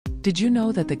Did you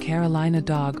know that the Carolina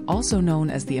dog, also known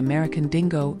as the American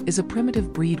dingo, is a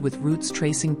primitive breed with roots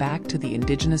tracing back to the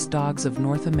indigenous dogs of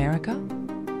North America?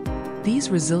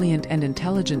 These resilient and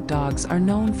intelligent dogs are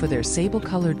known for their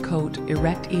sable-colored coat,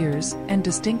 erect ears, and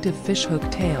distinctive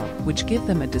fishhook tail, which give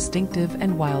them a distinctive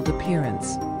and wild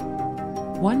appearance.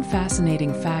 One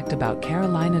fascinating fact about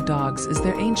Carolina dogs is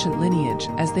their ancient lineage,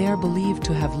 as they are believed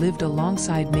to have lived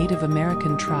alongside Native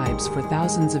American tribes for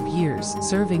thousands of years,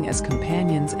 serving as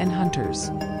companions and hunters.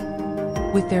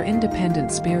 With their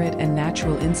independent spirit and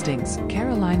natural instincts,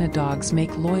 Carolina dogs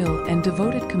make loyal and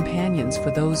devoted companions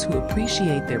for those who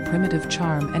appreciate their primitive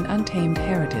charm and untamed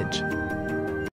heritage.